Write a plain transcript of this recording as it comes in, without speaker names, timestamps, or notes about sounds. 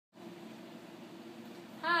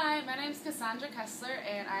Hi, my name is Cassandra Kessler,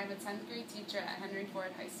 and I'm a 10th grade teacher at Henry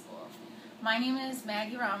Ford High School. My name is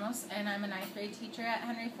Maggie Ramos, and I'm a 9th grade teacher at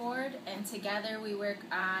Henry Ford, and together we work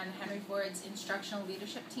on Henry Ford's instructional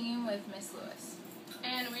leadership team with Miss Lewis.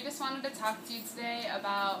 And we just wanted to talk to you today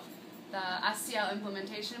about the SCL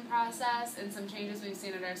implementation process and some changes we've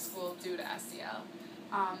seen at our school due to SCL.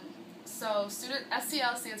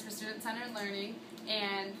 SCL stands for Student-Centered Learning,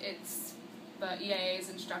 and it's the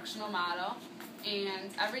EAA's instructional model. And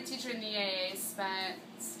every teacher in the EAA spent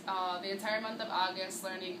the entire month of August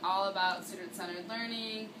learning all about student-centered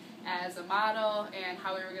learning as a model and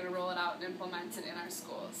how we were going to roll it out and implement it in our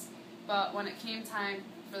schools. But when it came time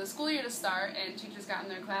for the school year to start and teachers got in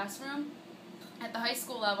their classroom, at the high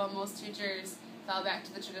school level, most teachers fell back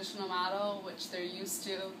to the traditional model, which they're used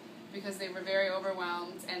to, because they were very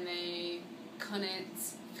overwhelmed and they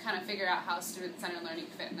couldn't kind of figure out how student-centered learning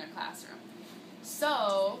fit in their classroom.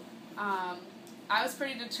 So, I was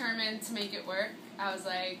pretty determined to make it work. I was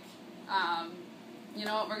like, you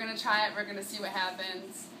know what, we're going to try it, we're going to see what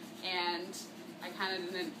happens, and I kind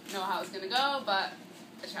of didn't know how it was going to go, but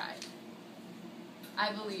I tried.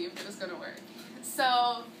 I believed it was going to work.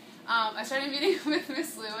 So, I started meeting with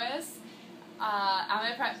Miss Lewis on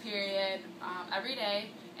my prep period every day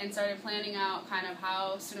and started planning out kind of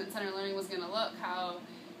how student-centered learning was going to look, how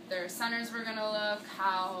their centers were going to look,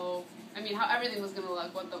 how everything was going to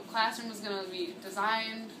look, what the classroom was going to be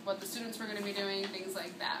designed, what the students were going to be doing, things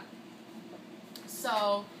like that.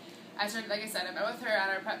 So I started, like I said, I met with her on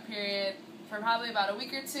our prep period for probably about a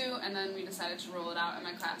week or two, and then we decided to roll it out in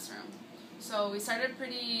my classroom. So we started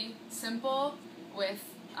pretty simple with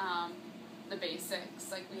the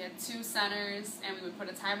basics. Like, we had 2 centers, and we would put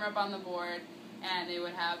a timer up on the board, and they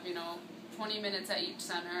would have, 20 minutes at each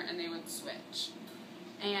center, and they would switch.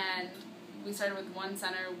 And we started with one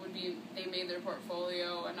center, they made their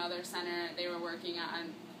portfolio. Another center, they were working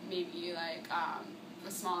on maybe like a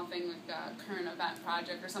small thing like a current event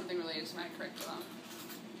project or something related to my curriculum.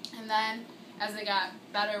 And then as they got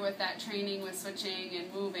better with that training, with switching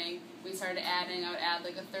and moving, we started adding. I would add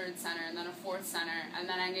like a 3rd center and then a 4th center, and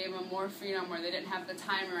then I gave them more freedom where they didn't have the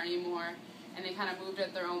timer anymore, and they kind of moved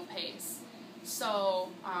at their own pace. So,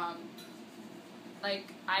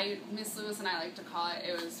 Miss Lewis and I like to call it,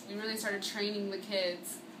 we really started training the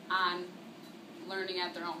kids on learning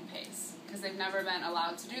at their own pace, because they've never been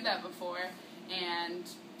allowed to do that before, and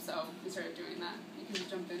so we started doing that. You can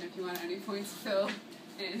jump in if you want at any point to fill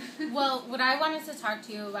in. Well, what I wanted to talk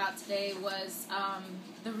to you about today was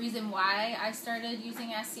the reason why I started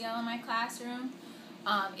using SCL in my classroom.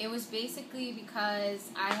 It was basically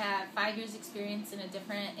because I had 5 years experience in a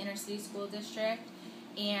different inner-city school district,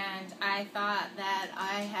 and I thought that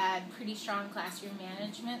I had pretty strong classroom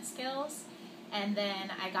management skills. And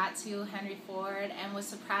then I got to Henry Ford and was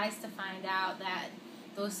surprised to find out that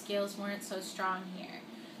those skills weren't so strong here.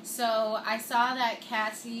 So I saw that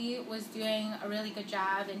Cassie was doing a really good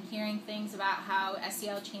job in hearing things about how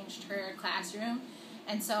SCL changed her classroom.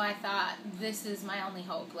 And so I thought, this is my only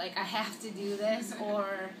hope. Like, I have to do this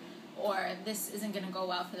or this isn't going to go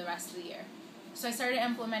well for the rest of the year. So I started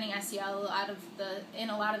implementing SCL in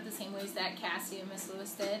a lot of the same ways that Cassie and Miss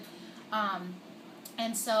Lewis did.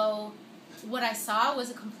 And so what I saw was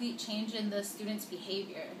a complete change in the students'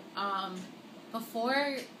 behavior.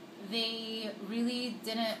 Before, they really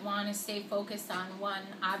didn't want to stay focused on one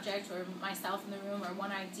object or myself in the room or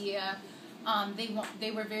one idea.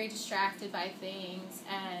 They were very distracted by things,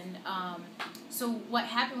 and so what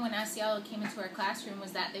happened when SCL came into our classroom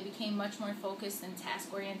was that they became much more focused and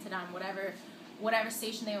task-oriented on whatever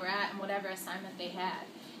station they were at and whatever assignment they had.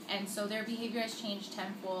 And so their behavior has changed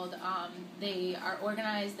tenfold. They are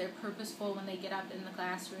organized, they're purposeful when they get up in the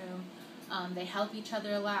classroom, they help each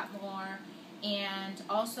other a lot more, and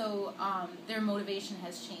also their motivation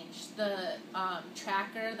has changed. The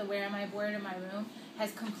tracker, the Where Am I board in my room,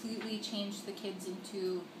 has completely changed the kids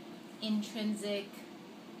into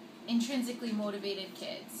intrinsically motivated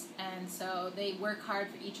kids. And so they work hard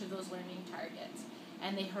for each of those learning targets,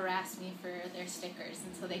 and they harass me for their stickers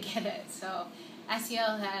until they get it. So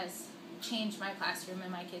SCL has changed my classroom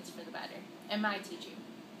and my kids for the better, and my teaching.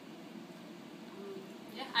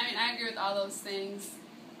 Yeah, I agree with all those things.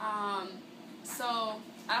 So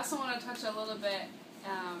I also want to touch a little bit,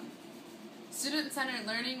 student-centered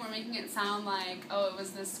learning, we're making it sound like, oh, it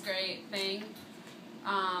was this great thing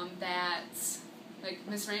that, like,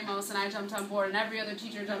 Miss Ramos and I jumped on board and every other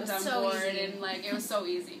teacher jumped on board, and, like, it was so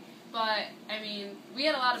easy. But, we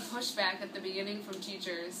had a lot of pushback at the beginning from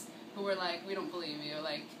teachers who were like, we don't believe you.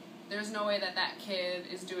 Like, there's no way that kid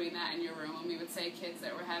is doing that in your room. And we would say kids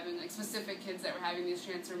that were having, like, specific kids that were having these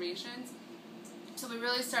transformations. So we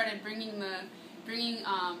really started bringing the bringing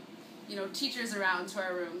teachers around to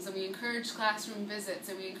our rooms, and we encourage classroom visits,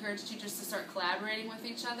 and we encourage teachers to start collaborating with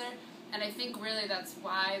each other. And I think really that's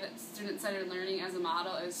why that student-centered learning as a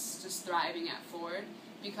model is just thriving at Ford,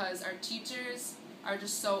 because our teachers are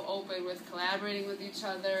just so open with collaborating with each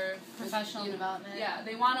other. Professional development. Yeah,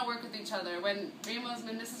 they want to work with each other. When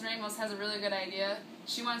Mrs. Ramos has a really good idea,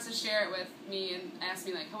 she wants to share it with me and ask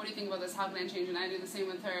me, like, what do you think about this? How can I change it? And I do the same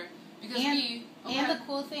with her. Because the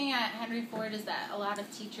cool thing at Henry Ford is that a lot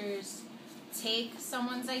of teachers take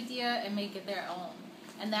someone's idea and make it their own.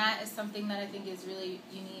 And that is something that I think is really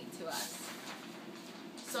unique to us.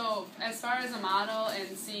 So as far as a model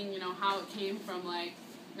and seeing, how it came from, like,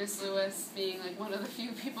 Miss Lewis being, like, one of the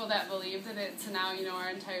few people that believed in it to now, our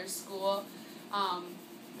entire school,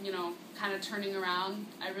 kind of turning around,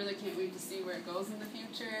 I really can't wait to see where it goes in the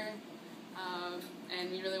future. And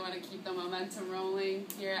we really want to keep the momentum rolling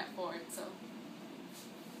here at Ford. So